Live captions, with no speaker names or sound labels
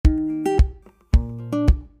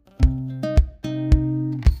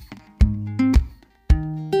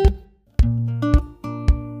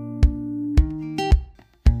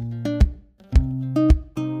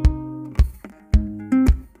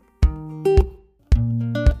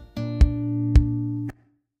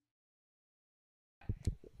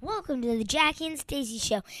Welcome to the Jackie and Stacy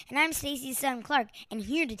Show, and I'm Stacy's son Clark, and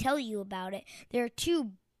here to tell you about it. There are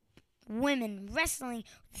two women wrestling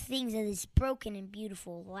with things of this broken and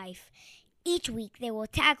beautiful life. Each week, they will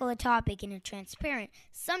tackle a topic in a transparent,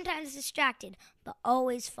 sometimes distracted, but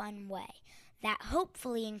always fun way that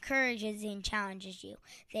hopefully encourages and challenges you.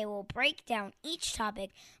 They will break down each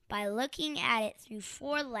topic by looking at it through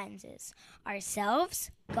four lenses: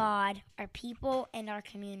 ourselves, God, our people, and our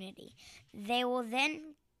community. They will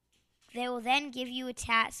then give you a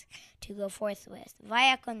task to go forth with.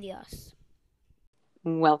 Vaya con Dios.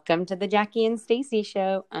 Welcome to the Jackie and Stacy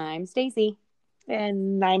Show. I'm Stacy.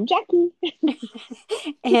 And I'm Jackie.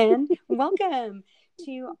 And welcome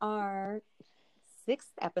to our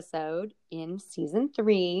 6th episode in season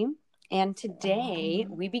 3. And today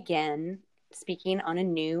we begin speaking on a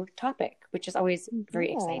new topic, which is always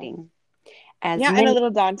very exciting. And a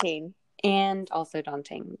little daunting. And also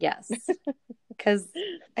daunting, yes. Because,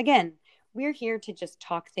 again, we're here to just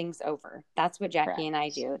talk things over. That's what Jackie and I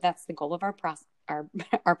do. That's the goal of our process,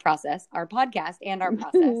 our podcast and our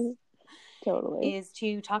process. Totally. Is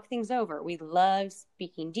to talk things over. We love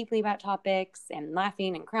speaking deeply about topics and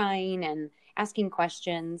laughing and crying and asking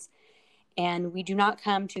questions. And we do not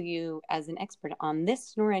come to you as an expert on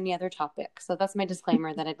this nor any other topic. So that's my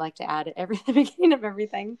disclaimer that I'd like to add at the beginning of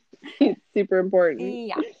everything. It's super important.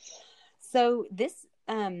 Yeah. So this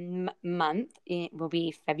month, it will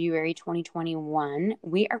be February 2021.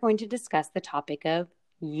 We are going to discuss the topic of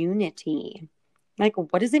unity. Like,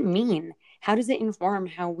 what does it mean? How does it inform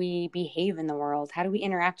how we behave in the world? How do we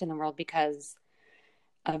interact in the world because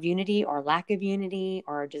of unity or lack of unity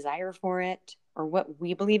or a desire for it or what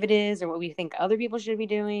we believe it is or what we think other people should be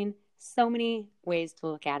doing? So many ways to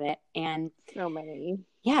look at it. And so many.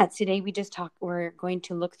 Yeah, today we're going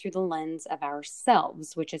to look through the lens of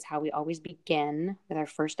ourselves, which is how we always begin with our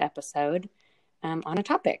first episode on a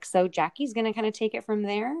topic. So Jackie's going to kind of take it from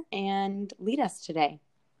there and lead us today.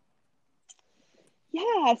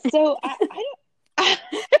 Yeah, so I don't.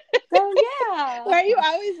 So yeah. Why are you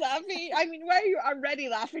always laughing? I mean, why are you already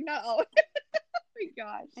laughing now? Oh my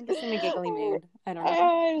gosh. I'm just in a giggly mood. I don't know.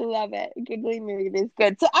 I love it. Giggly mood is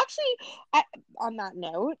good. So actually, on that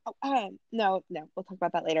note, no, we'll talk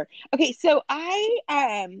about that later. Okay, so I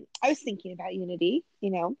was thinking about unity,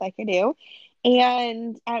 like I do,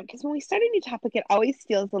 and because when we start a new topic, it always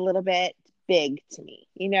feels a little bit big to me,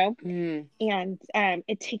 and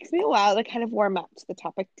it takes me a while to kind of warm up to the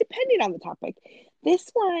topic, depending on the topic.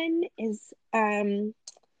 This one is kind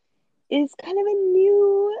of a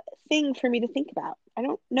new thing for me to think about. I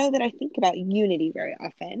don't know that I think about unity very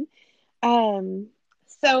often.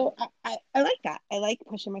 So I like that. I like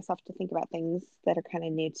pushing myself to think about things that are kind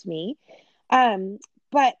of new to me.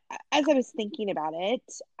 But as I was thinking about it,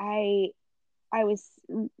 I was,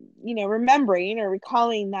 remembering or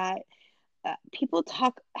recalling that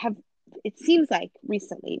it seems like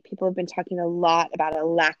recently people have been talking a lot about a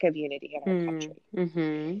lack of unity in our country.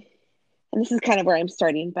 Mm-hmm. And this is kind of where I'm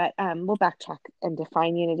starting, but we'll backtrack and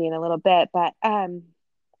define unity in a little bit. But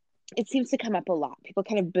it seems to come up a lot. People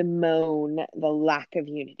kind of bemoan the lack of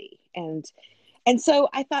unity. And so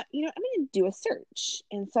I thought, I'm going to do a search.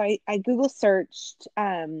 And so I Google searched.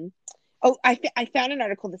 I found an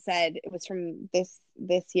article that said it was from this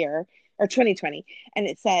year, or 2020. And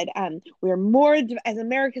it said, as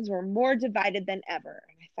Americans, we're more divided than ever.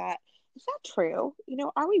 And I thought, is that true?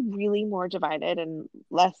 Are we really more divided and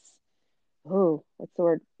less, what's the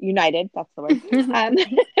word? United. That's the word.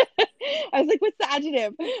 I was like, what's the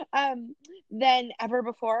adjective? Than ever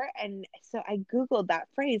before. And so I Googled that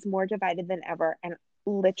phrase, more divided than ever. And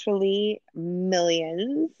literally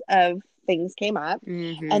millions of things came up.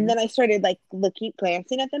 Mm-hmm. And then I started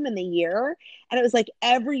glancing at them in the year. And it was like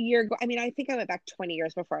every year. I think I went back 20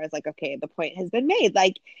 years before I was like, okay, the point has been made.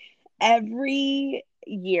 Like every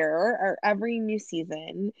year or every new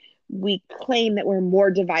season, we claim that we're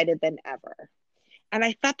more divided than ever. And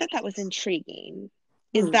I thought that was intriguing.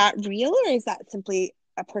 Is that real or is that simply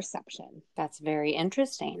a perception? That's very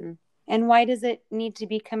interesting. And why does it need to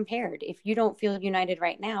be compared? If you don't feel united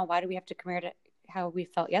right now, why do we have to compare to how we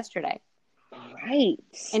felt yesterday? Right.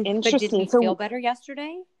 But did we feel better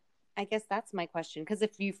yesterday? I guess that's my question. Because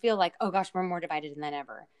if you feel like, oh gosh, we're more divided than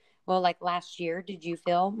ever. Well, like last year, did you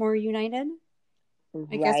feel more united? Right.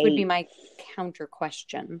 I guess would be my counter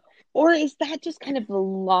question. Or is that just kind of the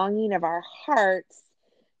longing of our hearts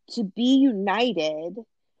to be united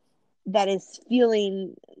that is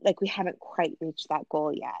feeling like we haven't quite reached that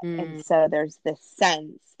goal yet? And so there's this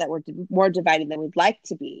sense that we're more divided than we'd like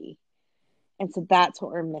to be. And so that's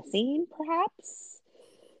what we're missing, perhaps.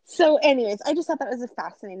 So, anyways, I just thought that was a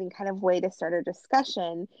fascinating kind of way to start a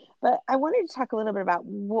discussion. But I wanted to talk a little bit about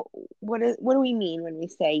what do we mean when we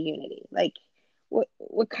say unity? Like,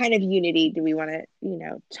 what kind of unity do we want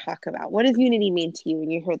to talk about? What does unity mean to you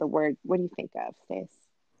when you hear the word? What do you think of, Stace?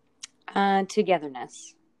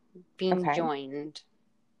 Togetherness, being Okay. joined,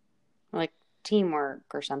 like teamwork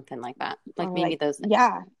or something like that. Like Or maybe those things.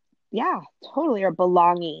 yeah, totally. Or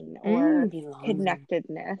belonging or Belonging.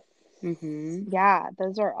 connectedness. Mm-hmm. Yeah,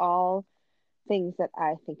 those are all things that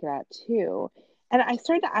I think about too. And I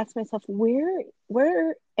started to ask myself, where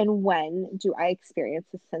and when do I experience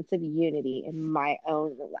a sense of unity in my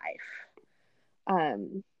own life?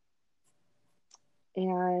 Um,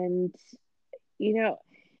 and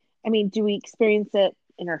I mean, do we experience it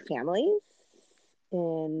in our families,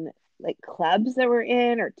 in like clubs that we're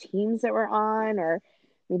in, or teams that we're on, or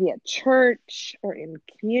maybe at church, or in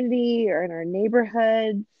community, or in our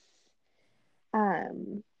neighborhoods?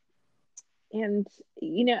 Um, and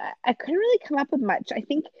I couldn't really come up with much. I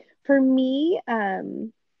think for me,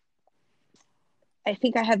 I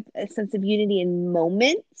think I have a sense of unity in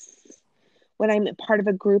moments when I'm part of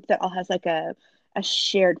a group that all has like a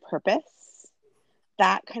shared purpose.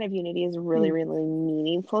 That kind of unity is really, really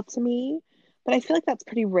meaningful to me. But I feel like that's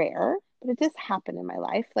pretty rare, but it does happen in my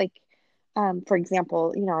life. Like, for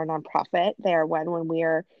example, our nonprofit, there when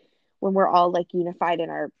we're all like unified in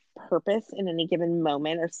our purpose in any given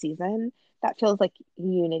moment or season, that feels like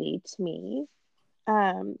unity to me.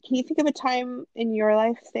 Can you think of a time in your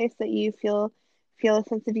life, Stace, that you feel a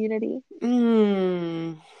sense of unity?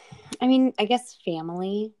 I mean, I guess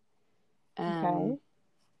family. Okay.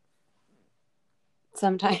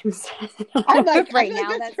 Sometimes. I feel Right like now,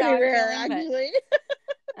 that's that's how pretty I'm rare, feeling. actually.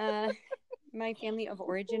 But my family of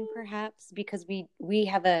origin, perhaps, because we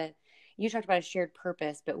have a. You talked about a shared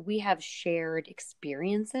purpose, but we have shared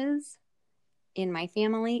experiences in my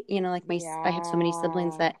family. Like I have so many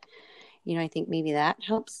siblings Yeah. that, I think maybe that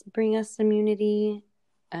helps bring us some unity.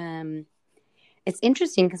 It's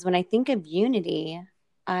interesting because when I think of unity,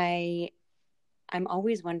 I'm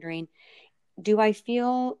always wondering, do I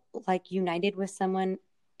feel like united with someone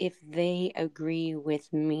if they agree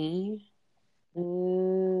with me?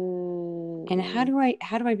 And how do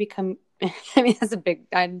I become? I mean, that's a big.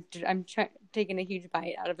 I'm taking a huge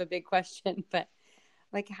bite out of a big question, but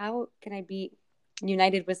like, how can I be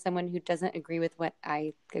united with someone who doesn't agree with what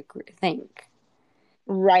I think?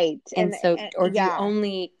 Right. And so, or Yeah.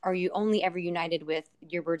 are you only ever united with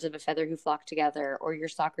your birds of a feather who flock together, or your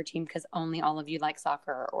soccer team because only all of you like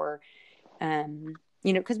soccer, or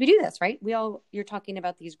because we do this, right? You're talking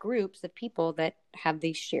about these groups of people that have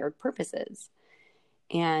these shared purposes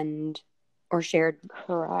or shared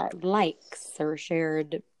Correct. likes or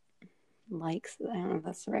shared likes. I don't know if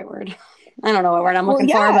that's the right word. I don't know what word I'm Well, looking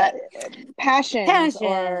for, yeah, but passions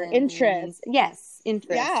or interests. Yes,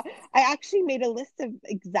 interests. Yeah, I actually made a list of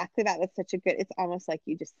exactly that. That's such a good. It's almost like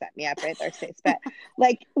you just set me up right there, Stace. But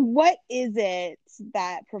like, what is it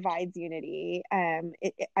that provides unity?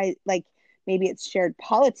 I like maybe it's shared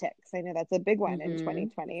politics. I know that's a big one in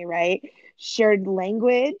 2020, right? Shared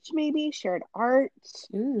language, maybe shared art,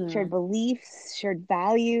 shared beliefs, shared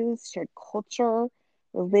values, shared culture,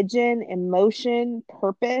 religion, emotion,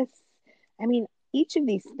 purpose. I mean, each of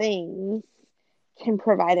these things can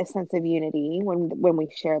provide a sense of unity when we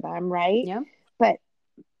share them, right? Yeah. But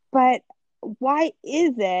but why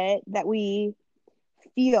is it that we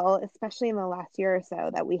feel, especially in the last year or so,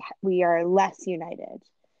 that we are less united,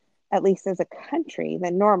 at least as a country,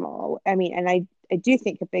 than normal? I mean, and I do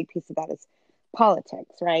think a big piece of that is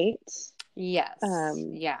politics, right? Yes.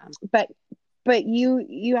 Yeah. But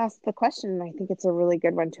you asked the question, and I think it's a really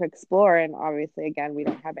good one to explore. And obviously, again, we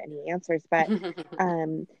don't have any answers, but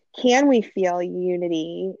can we feel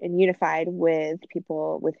unity and unified with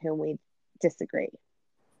people with whom we disagree?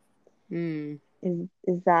 Is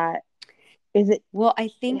it? Well, I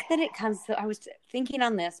think that it comes. So I was thinking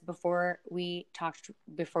on this before we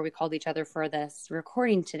called each other for this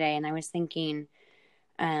recording today, and I was thinking,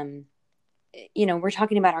 we're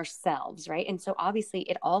talking about ourselves, right? And so obviously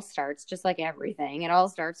it all starts, just like everything, it all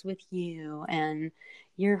starts with you and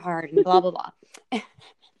your heart and blah, blah, blah.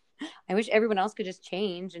 I wish everyone else could just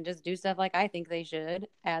change and just do stuff like I think they should,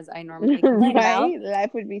 as I normally complain right? about.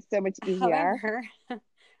 Life would be so much easier. However,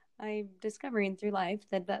 I'm discovering through life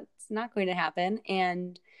that that's not going to happen.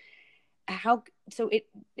 And so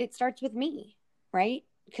it starts with me, right?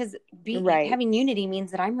 Because having unity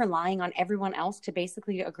means that I'm relying on everyone else to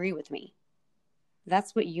basically agree with me.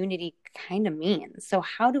 That's what unity kind of means. So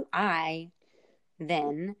how do I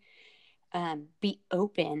then be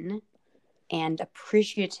open and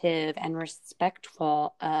appreciative and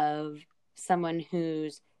respectful of someone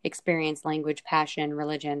whose experience, language, passion,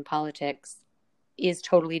 religion, politics is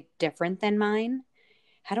totally different than mine?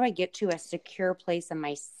 How do I get to a secure place in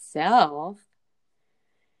myself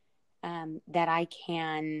that I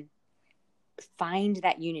can find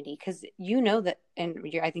that unity? Because you know that, and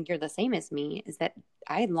I think you're the same as me, is that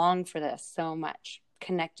I long for this so much,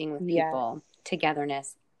 connecting with people,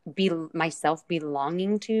 togetherness, myself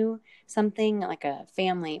belonging to something like a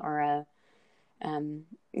family or a,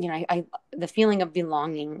 the feeling of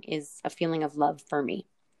belonging is a feeling of love for me.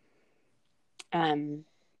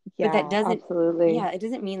 But that doesn't, absolutely. it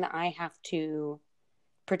doesn't mean that I have to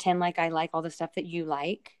pretend like I like all the stuff that you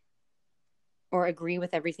like or agree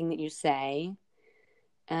with everything that you say.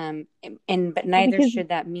 But neither should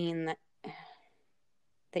that mean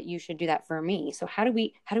that you should do that for me. So how do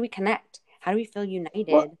we connect? How do we feel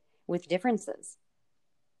united with differences?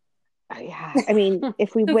 I mean,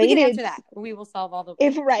 if we so waited, if we can answer that, we will solve all the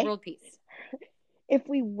world peace. If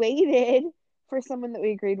we waited for someone that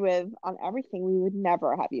we agreed with on everything, we would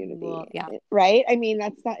never have unity. Well, yeah. Right? I mean,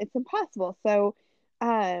 it's impossible. So,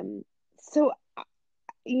 I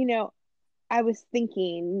was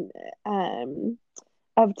thinking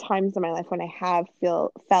of times in my life when I have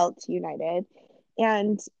felt united.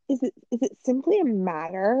 And is it simply a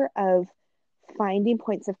matter of finding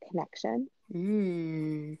points of connection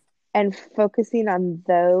and focusing on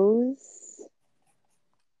those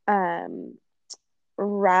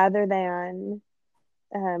rather than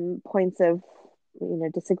points of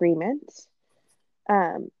disagreement?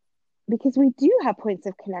 Because we do have points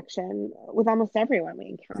of connection with almost everyone we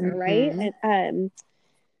encounter, right? And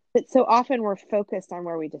but so often we're focused on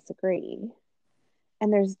where we disagree,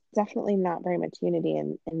 and there's definitely not very much unity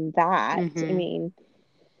in that. I mean,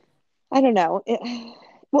 I don't know.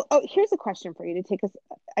 Here's a question for you to take us.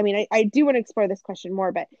 I mean, I do want to explore this question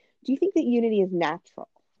more, but do you think that unity is natural?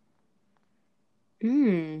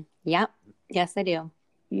 Yeah. Yes, I do.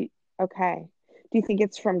 Okay. Do you think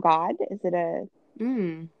it's from God? Is it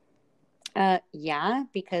yeah,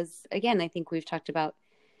 because again, I think we've talked about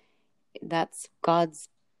that's God's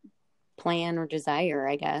plan or desire,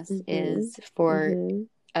 I guess, is for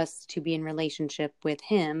us to be in relationship with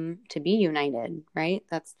him, to be united, right?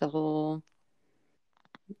 That's the whole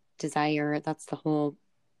desire. That's the whole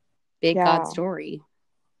big God story.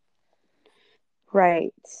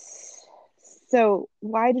 Right. So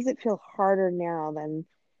why does it feel harder now than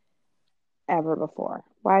ever before?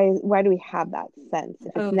 Why do we have that sense?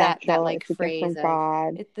 If it's natural, that it's phrase from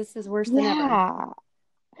God. This is worse than ever.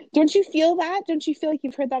 Don't you feel that? Don't you feel like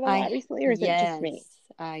you've heard that a lot recently, or is it just me?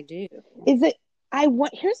 I do. Is it?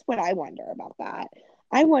 Here's what I wonder about that.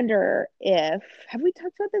 I wonder if have we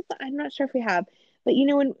talked about this? I'm not sure if we have, but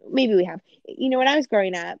maybe we have. When I was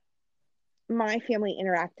growing up, my family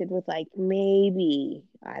interacted with like maybe,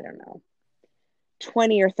 I don't know,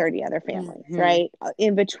 20 or 30 other families, right?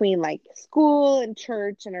 In between like school and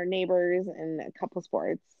church and our neighbors and a couple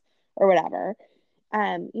sports or whatever.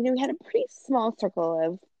 We had a pretty small circle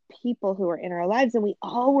of people who were in our lives, and we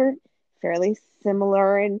all were fairly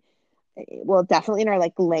similar and definitely in our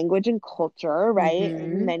like language and culture, right?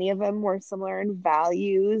 And many of them were similar in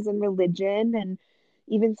values and religion and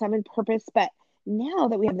even some in purpose. But now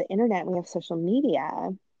that we have the internet, we have social media,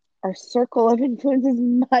 our circle of influence is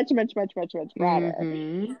much, much, much, much, much broader.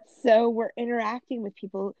 So we're interacting with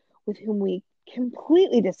people with whom we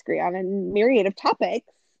completely disagree on a myriad of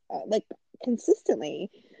topics, like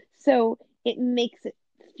consistently. So it makes it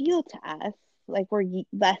feel to us like we're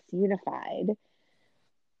less unified.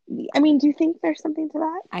 I mean, do you think there's something to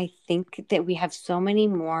that? I think that we have so many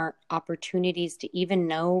more opportunities to even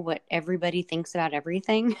know what everybody thinks about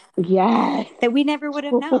everything. Yes. That we never would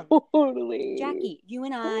have known. Totally. Jackie, you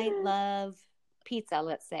and I love pizza,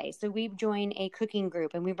 let's say. So we join a cooking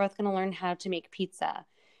group and we're both going to learn how to make pizza.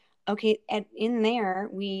 Okay, and in there,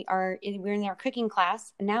 we're in our cooking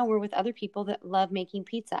class. And now we're with other people that love making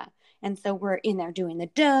pizza. And so we're in there doing the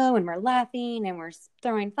dough and we're laughing and we're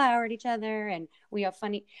throwing flour at each other. And we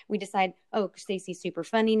decide, oh, Stacy's super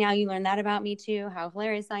funny. Now you learn that about me too, how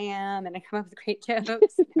hilarious I am. And I come up with great jokes. No,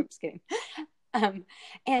 I'm just kidding.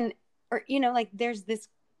 There's this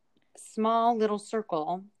small little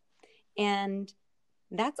circle and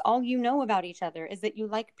that's all you know about each other is that you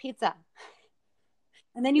like pizza.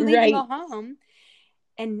 And then you leave and go home.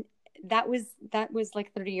 And that was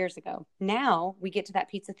like 30 years ago. Now we get to that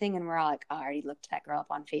pizza thing and we're all like, oh, I already looked that girl up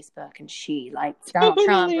on Facebook and she likes Donald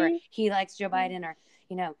Trump or he likes Joe Biden or,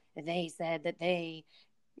 they said that they,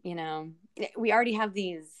 we already have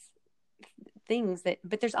these things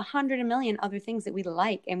but there's 100 million other things that we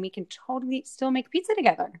like and we can totally still make pizza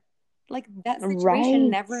together. Like that situation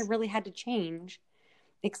never really had to change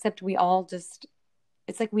except we all just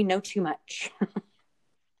it's like we know too much.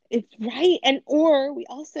 It's right. And or we're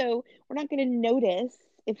not going to notice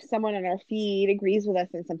if someone on our feed agrees with us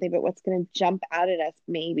on something, but what's going to jump out at us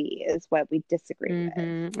maybe is what we disagree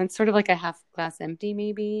with. It's sort of like a half glass empty,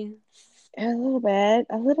 maybe. A little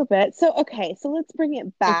bit. So okay, so let's bring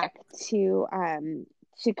it back to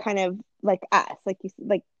kind of like us, like you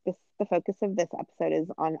like this. The focus of this episode is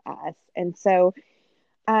on us, and so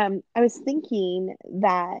I was thinking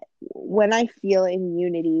that when I feel in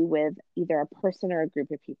unity with either a person or a group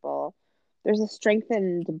of people, there's a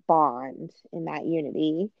strengthened bond in that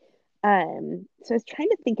unity. So I was trying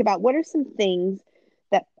to think about what are some things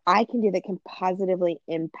that I can do that can positively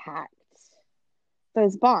impact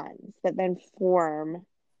those bonds that then form,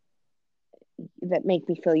 that make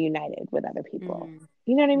me feel united with other people.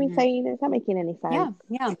 You know what I mean? Saying, is that making any sense?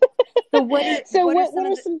 Yeah. So what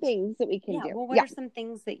are some things that we can do? Well, what are some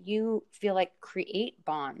things that you feel like create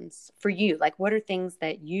bonds for you? Like, what are things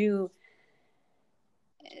that you...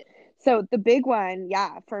 So the big one,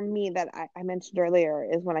 for me that I mentioned earlier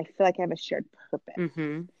is when I feel like I have a shared purpose.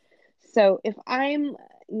 So if I'm,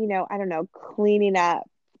 I don't know, cleaning up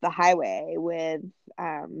the highway with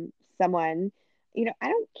someone, I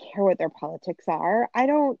don't care what their politics are.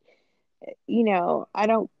 I'm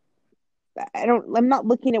not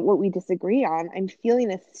looking at what we disagree on. I'm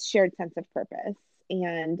feeling a shared sense of purpose,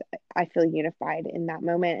 and I feel unified in that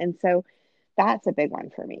moment. And so that's a big one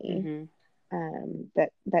for me.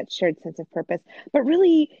 That shared sense of purpose. But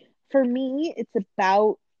really, for me, it's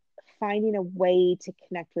about finding a way to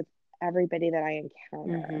connect with everybody that I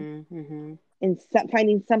encounter, and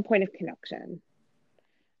finding some point of connection.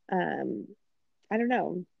 I don't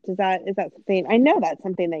know. Is that something? I know that's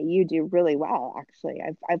something that you do really well. Actually,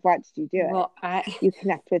 I've watched you do it. Well, you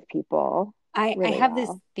connect with people. I have this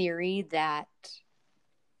theory that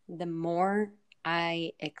the more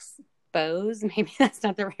I expose, maybe that's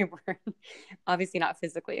not the right word. Obviously, not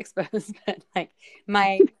physically exposed, but like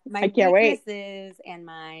my weaknesses and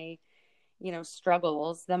my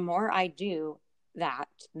struggles. The more I do that,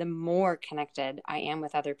 the more connected I am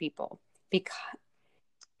with other people.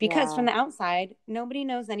 Because from the outside, nobody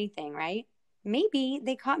knows anything, right? Maybe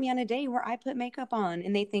they caught me on a day where I put makeup on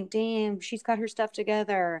and they think, damn, she's got her stuff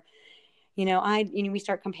together. We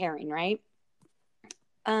start comparing, right?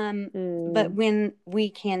 But when we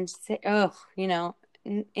can say, and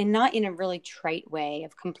not in a really trite way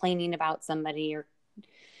of complaining about somebody or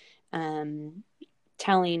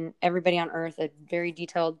telling everybody on earth a very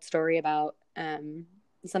detailed story about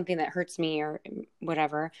something that hurts me or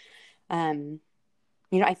whatever.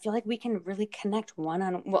 I feel like we can really connect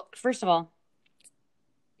well, first of all,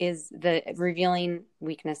 is the revealing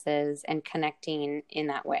weaknesses and connecting in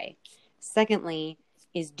that way. Secondly,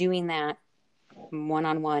 is doing that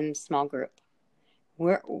one-on-one small group.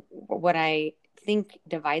 What I think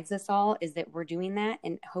divides us all is that we're doing that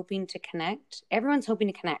and hoping to connect. Everyone's hoping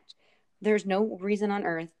to connect. There's no reason on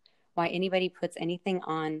earth why anybody puts anything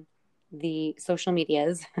on the social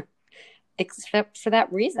medias except for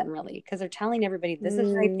that reason, really, because they're telling everybody this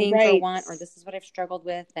is what I think or want, or this is what I've struggled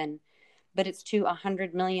with, but it's to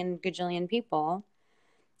 100 million gajillion people,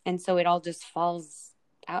 and so it all just falls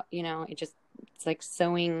out. It's like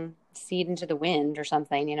sowing seed into the wind or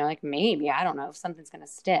something. Like maybe, I don't know if something's going to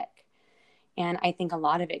stick, and I think a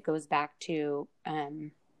lot of it goes back to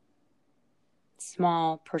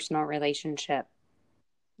small personal relationship.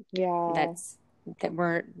 It's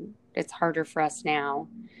harder for us now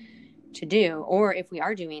to do, or if we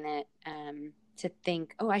are doing it, to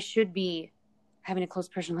think, I should be having a close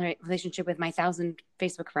personal relationship with my 1,000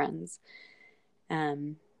 Facebook friends.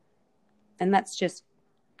 And that's just,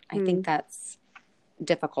 I think that's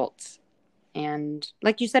difficult. And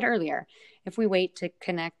like you said earlier, if we wait to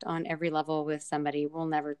connect on every level with somebody, we'll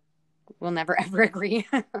never ever agree.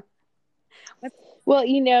 Well,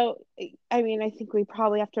 I think we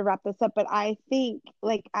probably have to wrap this up, but I think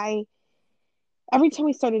every time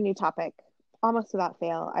we start a new topic, almost without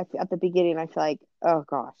fail, at the beginning, I feel like, oh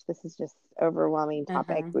gosh, this is just overwhelming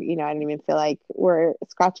topic. I don't even feel like we're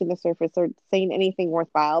scratching the surface or saying anything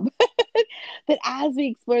worthwhile. But as we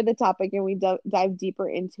explore the topic and we dive deeper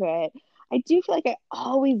into it, I do feel like I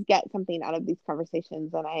always get something out of these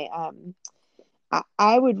conversations. And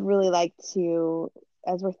I would really like to,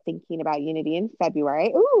 as we're thinking about unity in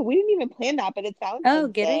February. Oh, we didn't even plan that, but it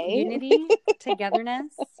sounds get it? Unity,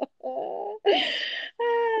 togetherness.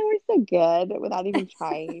 We're so good without even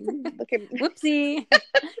trying. Look at whoopsie,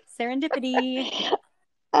 serendipity.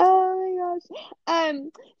 Oh my gosh.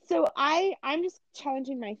 So I'm just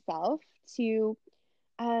challenging myself to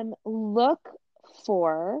look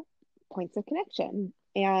for points of connection,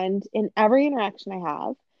 and in every interaction I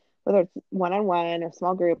have, whether it's one-on-one or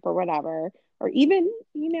small group or whatever, or even,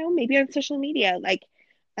 maybe on social media. Like,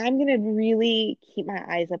 I'm going to really keep my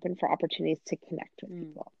eyes open for opportunities to connect with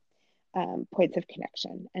people, points of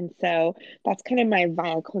connection. And so that's kind of my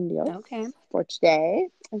via con Dios for today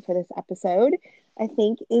and for this episode, I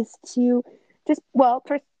think, is to just, well,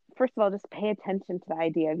 first of all, just pay attention to the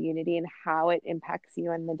idea of unity and how it impacts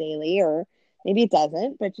you on the daily, or maybe it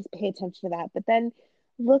doesn't, but just pay attention to that. But then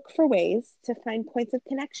look for ways to find points of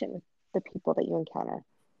connection with the people that you encounter.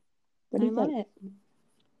 What do you think? I love it.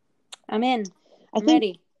 I'm in. I'm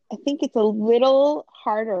ready. I think it's a little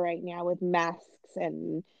harder right now with masks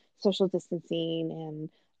and social distancing and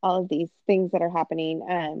all of these things that are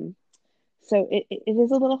happening. So it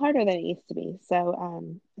is a little harder than it used to be. So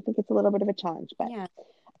I think it's a little bit of a challenge, but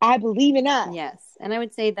I believe in us. Yes. And I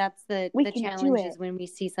would say that's the challenge is when we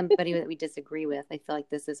see somebody that we disagree with. I feel like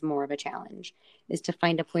this is more of a challenge, is to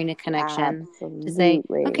find a point of connection. Absolutely. To say,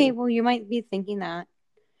 okay, well, you might be thinking that,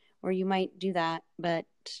 or you might do that, but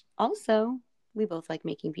also we both like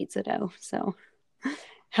making pizza dough. So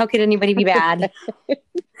how could anybody be bad?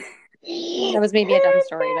 That was maybe a dumb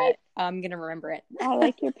story, but I'm going to remember it. I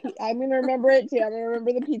like your I'm going to remember it too. I'm going to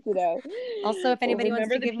remember the pizza dough. Also, if anybody wants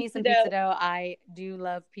to give me some pizza dough, I do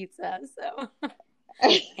love pizza. So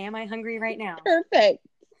am I hungry right now? Perfect.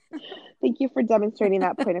 Thank you for demonstrating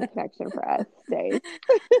that point of connection for us today.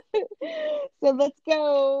 So let's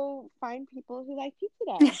go find people who like pizza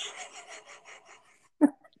dough.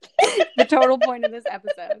 The total point of this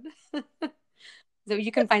episode. So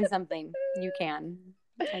you can find something. You can.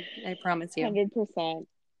 I promise you. 100%.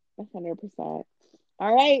 100%. All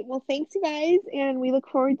right. Well, thanks, you guys. And we look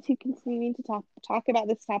forward to continuing to talk about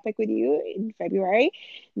this topic with you in February.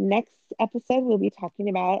 Next episode, we'll be talking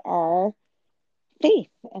about our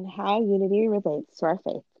faith and how unity relates to our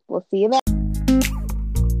faith. We'll see you then.